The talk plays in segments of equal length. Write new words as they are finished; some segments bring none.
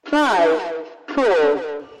5, 4,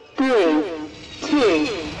 3, 2,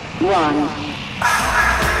 1. 5,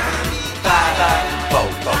 4,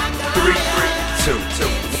 3, 2,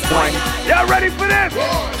 1. Y'all ready for this? 1,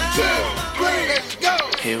 2, 3, let's go.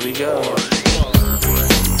 Here we go.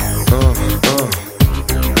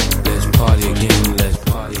 Let's party again. Let's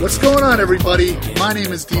party. What's going on, everybody? My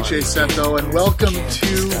name is DJ Setho, and welcome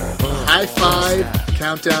to High Five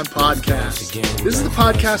Countdown Podcast. This is the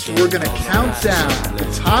podcast where we're going to count down the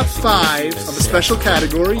top 5 of a special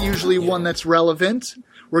category, usually one that's relevant.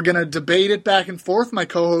 We're going to debate it back and forth, my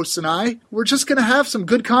co-hosts and I. We're just going to have some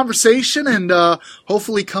good conversation and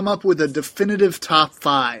hopefully come up with a definitive top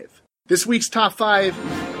 5. This week's top 5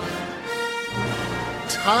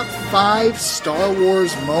 Star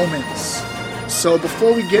Wars moments. So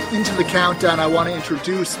before we get into the countdown, I want to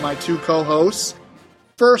introduce my two co-hosts.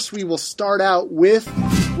 First, we will start out with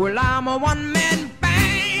I'm a one-man band.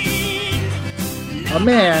 a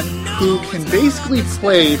man who can basically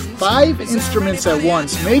play 5 instruments at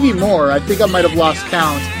once, maybe more. I think I might have lost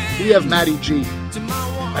count. We have Matty G.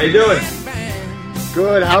 How you doing?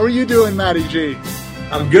 Good. How are you doing, Matty G?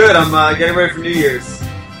 I'm good. I'm getting ready for New Year's.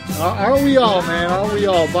 Aren't we all, man? Aren't we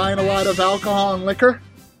all buying a lot of alcohol and liquor?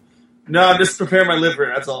 No, I'm just preparing my liver,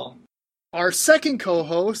 that's all. Our second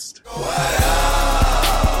co-host,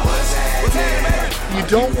 you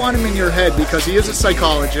don't want him in your head because he is a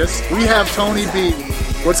psychologist. We have Tony B.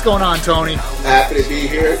 What's going on, Tony? Happy to be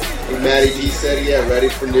here. And Matty G said, ready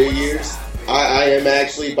for New Year's. I am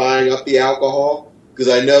actually buying up the alcohol because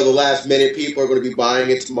I know the last minute people are going to be buying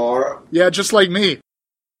it tomorrow. Yeah, just like me.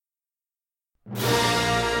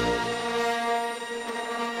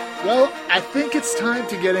 Well, I think it's time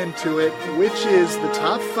to get into it, which is the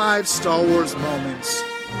top 5 Star Wars moments.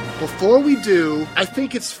 Before we do, I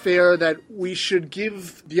think it's fair that we should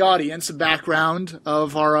give the audience a background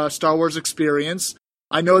of our Star Wars experience.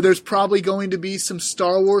 I know there's probably going to be some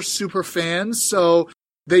Star Wars super fans, so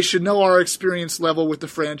they should know our experience level with the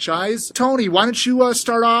franchise. Tony, why don't you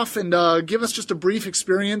start off and give us just a brief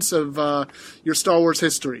experience of your Star Wars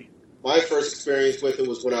history? My first experience with it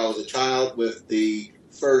was when I was a child with the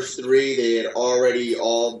first 3. They had already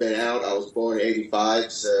all been out. I was born in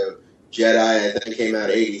 85, so Jedi, I think, came out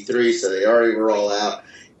in 83, so they already were all out.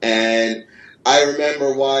 And I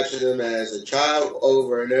remember watching them as a child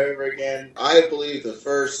over and over again. I believe the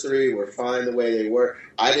first 3 were fine the way they were.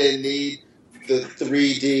 I didn't need the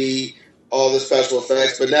 3D, all the special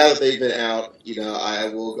effects, but now that they've been out, I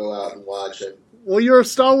will go out and watch them. Well, you're a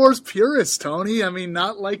Star Wars purist, Tony. I mean,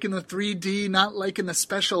 not liking the 3D, not liking the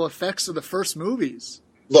special effects of the first movies.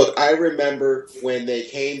 Look, I remember when they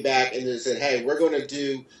came back and they said, hey, we're going to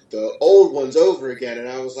do the old ones over again. And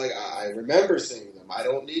I was like, I remember seeing them. I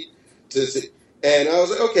don't need to see. And I was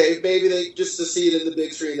like, okay, maybe they just to see it in the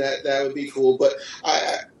big screen, that would be cool. But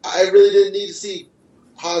I really didn't need to see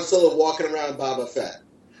Han Solo walking around Boba Fett.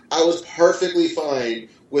 I was perfectly fine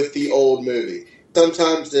with the old movie.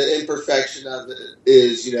 Sometimes the imperfection of it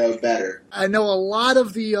is, better. I know a lot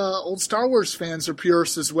of the old Star Wars fans are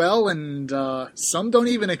purists as well, and some don't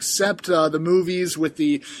even accept the movies with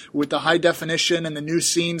the high definition and the new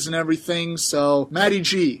scenes and everything. So, Matty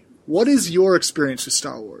G, what is your experience with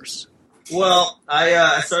Star Wars? Well,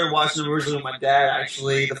 I started watching them originally with my dad,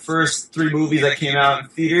 actually. The first 3 movies that came out in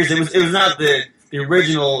theaters, it was not the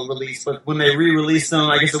original release, but when they re-released them,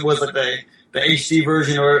 I guess it was like the HD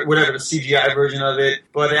version or whatever, the CGI version of it.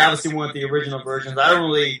 But they obviously want the original versions. I don't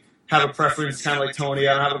really have a preference, kind of like Tony.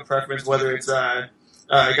 I don't have a preference whether it's got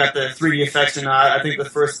the 3D effects or not. I think the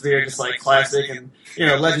first 3 are just like classic and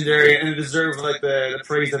legendary and deserve like the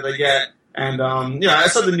praise that they get. And I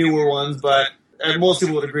saw the newer ones, but most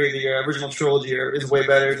people would agree the original trilogy is way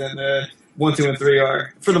better than the 1, 2, and 3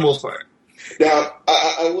 are for the most part. Now,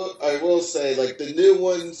 I will say, like, the new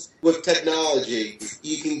ones with technology,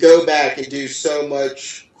 you can go back and do so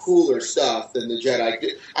much cooler stuff than the Jedi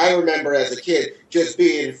did. I remember as a kid just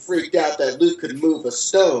being freaked out that Luke could move a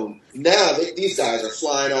stone. Now, these guys are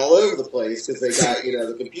flying all over the place because they got,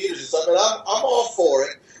 the computers and stuff, and I'm all for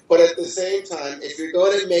it. But at the same time, if you're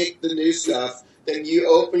going to make the new stuff, then you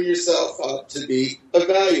open yourself up to be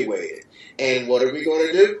evaluated. And what are we going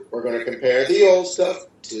to do? We're going to compare the old stuff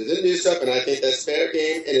to the new stuff, and I think that's fair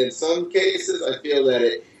game. And in some cases, I feel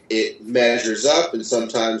that it measures up, and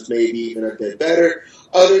sometimes maybe even a bit better.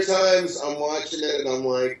 Other times, I'm watching it, and I'm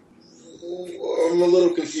like, I'm a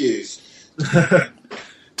little confused.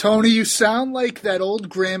 Tony, you sound like that old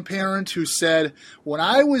grandparent who said, when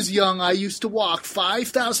I was young, I used to walk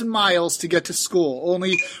 5,000 miles to get to school.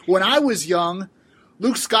 Only when I was young,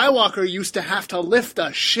 Luke Skywalker used to have to lift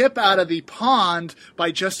a ship out of the pond by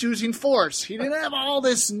just using Force. He didn't have all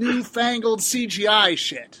this newfangled CGI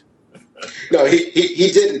shit. No, he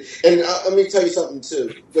didn't. And let me tell you something,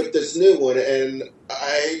 too. With this new one, and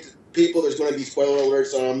people, there's going to be spoiler alerts,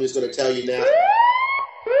 so I'm just going to tell you now.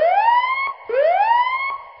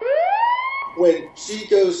 When she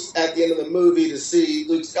goes at the end of the movie to see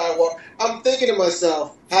Luke Skywalker, I'm thinking to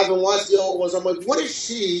myself, having watched the old ones, I'm like, what is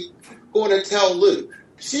she going to tell Luke?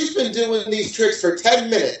 She's been doing these tricks for 10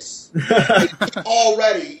 minutes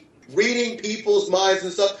already, reading people's minds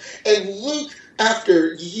and stuff. And Luke,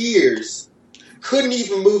 after years, couldn't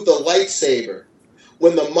even move the lightsaber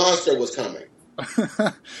when the monster was coming.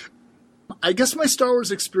 I guess my Star Wars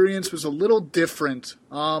experience was a little different.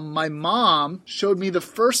 My mom showed me the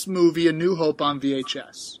first movie, A New Hope, on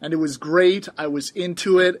VHS. And it was great. I was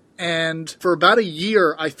into it. And for about a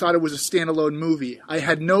year, I thought it was a standalone movie. I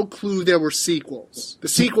had no clue there were sequels. The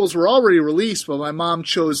sequels were already released, but my mom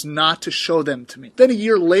chose not to show them to me. Then a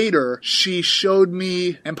year later, she showed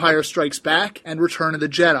me Empire Strikes Back and Return of the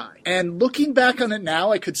Jedi. And looking back on it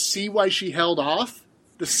now, I could see why she held off.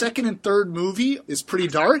 The second and third movie is pretty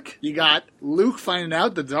dark. You got Luke finding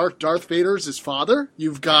out that Darth Vader is his father.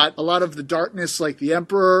 You've got a lot of the darkness like the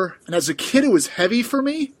Emperor. And as a kid, it was heavy for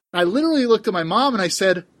me. I literally looked at my mom and I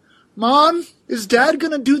said, Mom, is Dad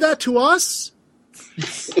going to do that to us?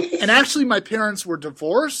 And actually, my parents were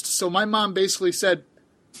divorced. So my mom basically said,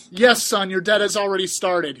 yes, son, your dad has already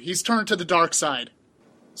started. He's turned to the dark side.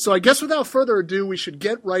 So I guess without further ado, we should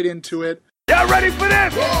get right into it. Y'all ready for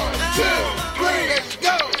this? 1, 2, 3, let's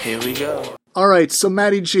go! Here we go. All right, so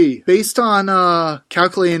Matty G, based on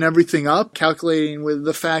calculating everything up, calculating with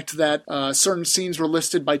the fact that certain scenes were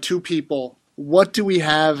listed by 2 people, what do we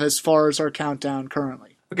have as far as our countdown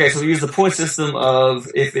currently? Okay, so we use the point system of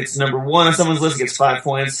if it's number 1 on someone's list, it gets 5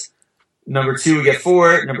 points. Number 2 would get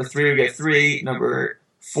 4. Number 3 would get 3. Number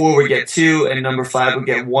 4 would get 2. And number 5 would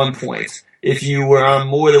get 1 point. If you were on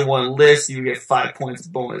more than one list, you would get 5 points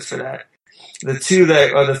bonus for that. The 3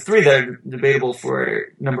 that are debatable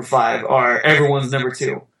for number 5 are everyone's number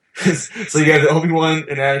 2. So you have the Obi-Wan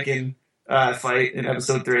and Anakin fight in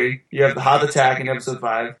episode 3. You have the Hoth attack in episode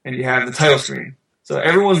 5, and you have the title screen. So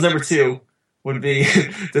everyone's number 2 would be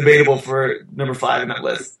debatable for number 5 in that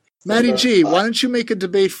list. Matty G, why don't you make a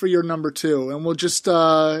debate for your number 2, and we'll just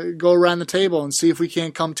go around the table and see if we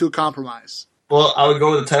can't come to a compromise. Well, I would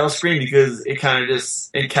go with the title screen because it kind of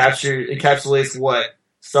just encapsulates what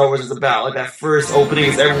Star Wars is about. Like that first opening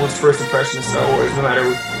is everyone's first impression of Star Wars, no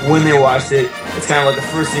matter when they watched it. It's kind of like the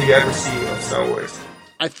first thing you ever see of Star Wars.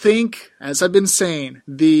 I think, as I've been saying,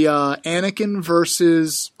 the Anakin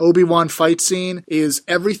versus Obi-Wan fight scene is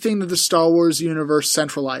everything that the Star Wars universe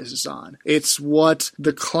centralizes on. It's what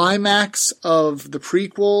the climax of the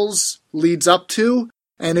prequels leads up to,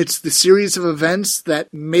 and it's the series of events that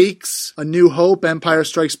makes A New Hope, Empire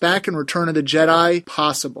Strikes Back, and Return of the Jedi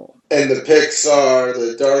possible. And the picks are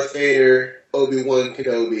the Darth Vader, Obi-Wan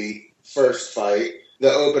Kenobi first fight,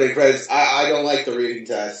 the opening credits. I don't like the reading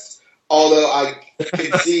test, although I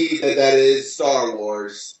concede that is Star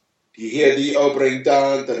Wars. You hear the opening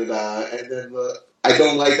dun da da da, and then I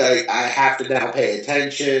don't like that I have to now pay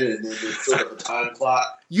attention, and then it's sort of a time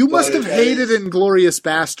clock. You must have hated Inglourious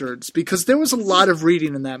Bastards, because there was a lot of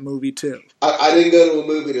reading in that movie, too. I didn't go to a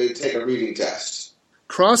movie to take a reading test.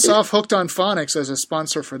 Cross off Hooked on Phonics as a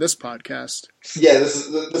sponsor for this podcast. Yeah,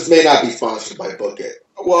 this may not be sponsored by Book It.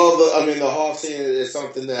 Well, the Hoth scene is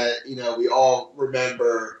something that, we all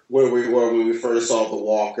remember where we were when we first saw the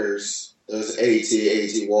walkers, those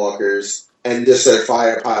AT walkers, and just their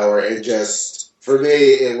firepower, and just, for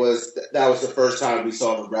me, that was the first time we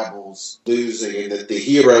saw the rebels losing, and that the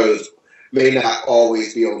heroes may not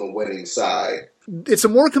always be on the winning side. It's a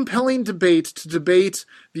more compelling debate to debate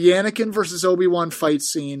the Anakin versus Obi-Wan fight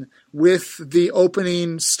scene with the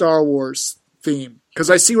opening Star Wars theme. Because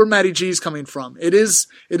I see where Matty G's coming from. It is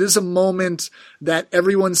a moment that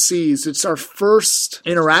everyone sees. It's our first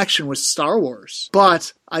interaction with Star Wars.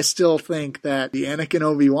 But I still think that the Anakin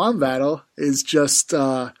Obi-Wan battle is just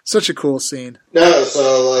such a cool scene. No,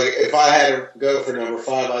 so if I had to go for number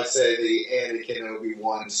 5, I'd say the Anakin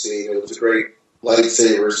Obi-Wan scene. It was a great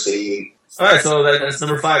lightsaber scene. All right, so that's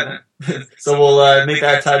number 5 then. So we'll make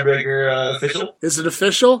that tiebreaker official. Is it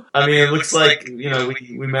official? I mean, it looks like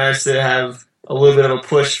we managed to have a little bit of a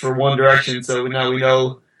push for one direction, so now we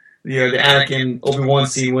know the Anakin Obi-Wan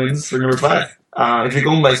scene wins for number 5. If you're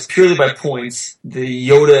going purely by points, the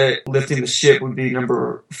Yoda lifting the ship would be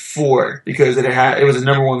number 4 because it was a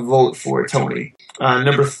number 1 vote for Tony.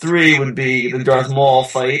 Number 3 would be the Darth Maul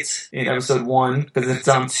fight in episode 1, because it's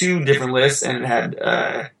on 2 different lists, and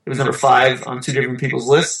it was number 5 on 2 different people's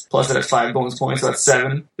lists, plus it has 5 bonus points, so that's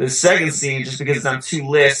 7. The second scene, just because it's on 2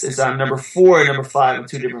 lists, is on number 4 and number 5 on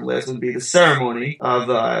 2 different lists, would be the ceremony of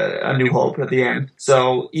A New Hope at the end.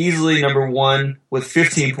 So easily number 1 with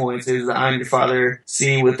 15 points is the I'm Your Father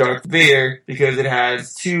scene with Darth Vader, because it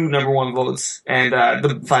has 2 number 1 votes and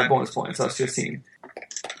the 5 bonus points, so that's 15.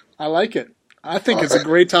 I like it. I think it's a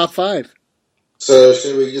great top 5. So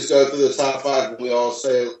should we just go through the top 5 and we all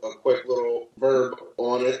say a quick little verb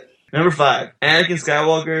on it? Number 5, Anakin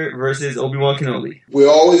Skywalker versus Obi-Wan Kenobi. We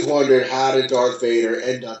always wondered, how did Darth Vader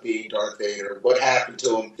end up being Darth Vader? What happened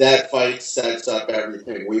to him? That fight sets up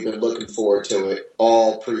everything. We've been looking forward to it.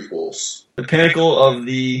 All prequels. The pinnacle of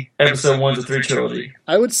the episode 1 to 3 trilogy.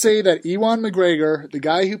 I would say that Ewan McGregor, the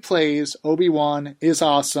guy who plays Obi-Wan, is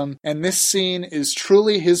awesome, and this scene is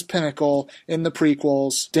truly his pinnacle in the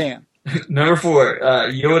prequels. Damn. Number 4,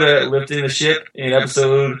 Yoda lifting the ship in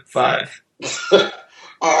episode 5.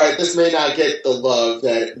 Alright, this may not get the love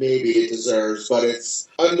that maybe it deserves, but it's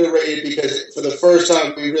underrated because for the first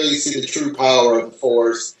time we really see the true power of the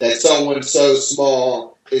Force, that someone so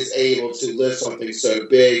small is able to lift something so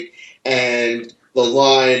big, and the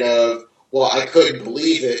line of, well, I couldn't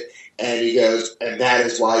believe it, and he goes, and that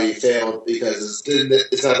is why he failed, because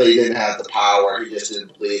it's not that he didn't have the power, he just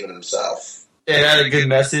didn't believe in himself. It had a good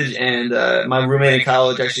message, and my roommate in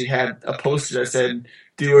college actually had a poster that said,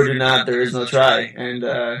 do or do not, there is no try. And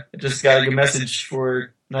it just got a good message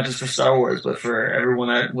for, not just for Star Wars, but for everyone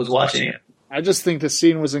that was watching it. I just think the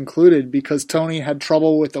scene was included because Tony had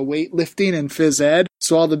trouble with the weightlifting and phys ed,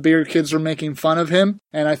 so all the beard kids were making fun of him,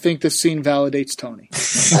 and I think this scene validates Tony.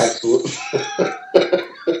 Absolutely.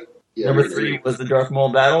 Yeah, Number 3 was the Darth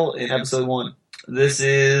Maul battle in episode 1. This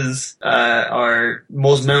is our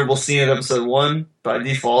most memorable scene of episode 1 by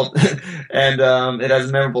default, and it has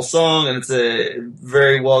a memorable song, and it's a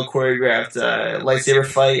very well choreographed lightsaber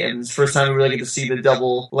fight, and it's the first time we really get to see the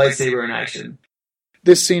double lightsaber in action.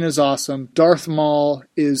 This scene is awesome. Darth Maul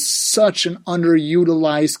is such an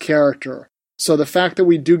underutilized character, so the fact that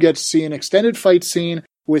we do get to see an extended fight scene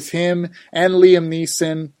with him and Liam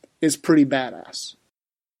Neeson is pretty badass.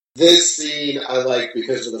 This scene I like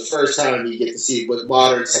because for the first time you get to see what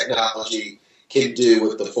modern technology can do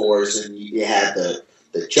with the Force, and you had the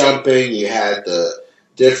jumping, you had the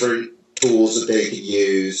different tools that they could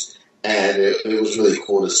use, and it was really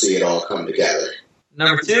cool to see it all come together.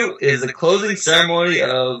 Number 2 is the closing ceremony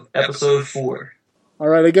of episode 4. All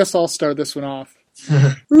right, I guess I'll start this one off.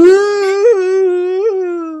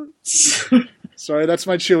 Sorry, that's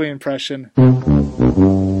my Chewie impression.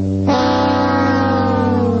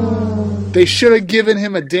 They should have given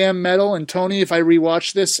him a damn medal, and Tony, if I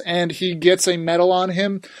rewatch this and he gets a medal on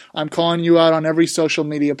him, I'm calling you out on every social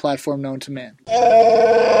media platform known to man.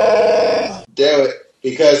 Do it.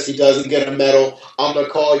 Because he doesn't get a medal, I'm going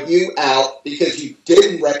to call you out because you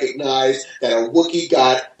didn't recognize that a Wookiee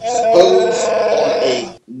got exposed on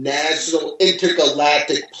a national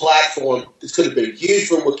intergalactic platform. This could have been huge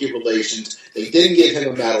for Wookiee relations. They didn't give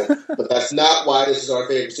him a medal, but that's not why this is our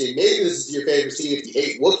favorite scene. Maybe this is your favorite scene if you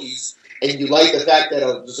hate Wookiees and you like the fact that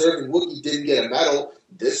a deserving Wookiee didn't get a medal.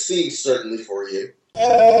 This scene's certainly for you. But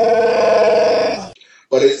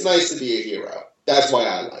it's nice to be a hero. That's why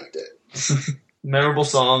I liked it. Memorable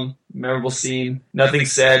song, memorable scene, nothing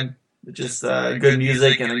said, just good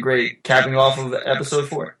music and a great capping off of episode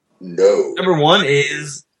 4. No. Number 1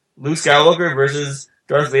 is Luke Skywalker versus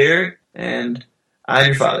Darth Vader, and I'm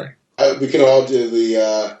Your Father. We can all do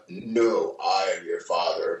the no, I am your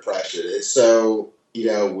father impression. It's so,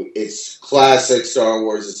 it's classic Star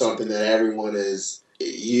Wars. It's something that everyone has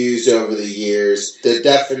used over the years. The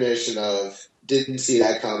definition of didn't see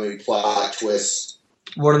that coming plot twist.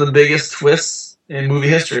 One of the biggest twists in movie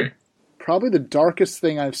history. Probably the darkest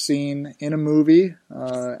thing I've seen in a movie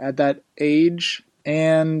at that age.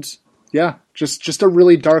 And yeah, just a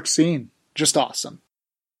really dark scene. Just awesome.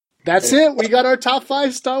 That's it. We got our top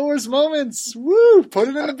 5 Star Wars moments. Woo! Put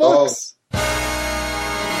it in the books.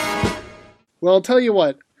 Well, I'll tell you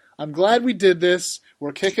what. I'm glad we did this.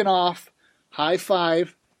 We're kicking off High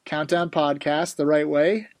 5 Countdown Podcast the right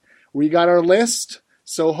way. We got our list.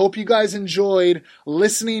 So hope you guys enjoyed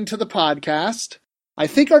listening to the podcast. I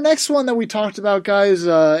think our next one that we talked about, guys,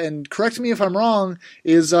 and correct me if I'm wrong,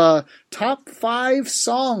 is top 5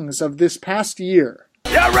 songs of this past year.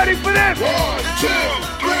 Y'all ready for this? 1, 2,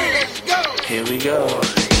 3, let's go! Here we go.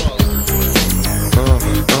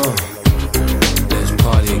 Let's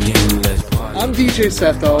I'm DJ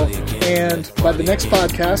Setho, and by the next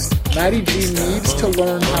podcast, Matty G needs to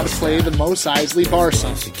learn how to play the Mos Eisley bar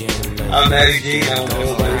song. I'm Matty G, and I don't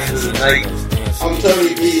know about this tonight. I'm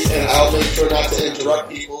Tony B, and I'll make sure not to interrupt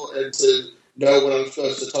people and to know when I'm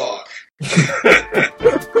supposed to talk.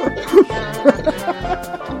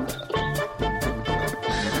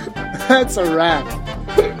 That's a wrap.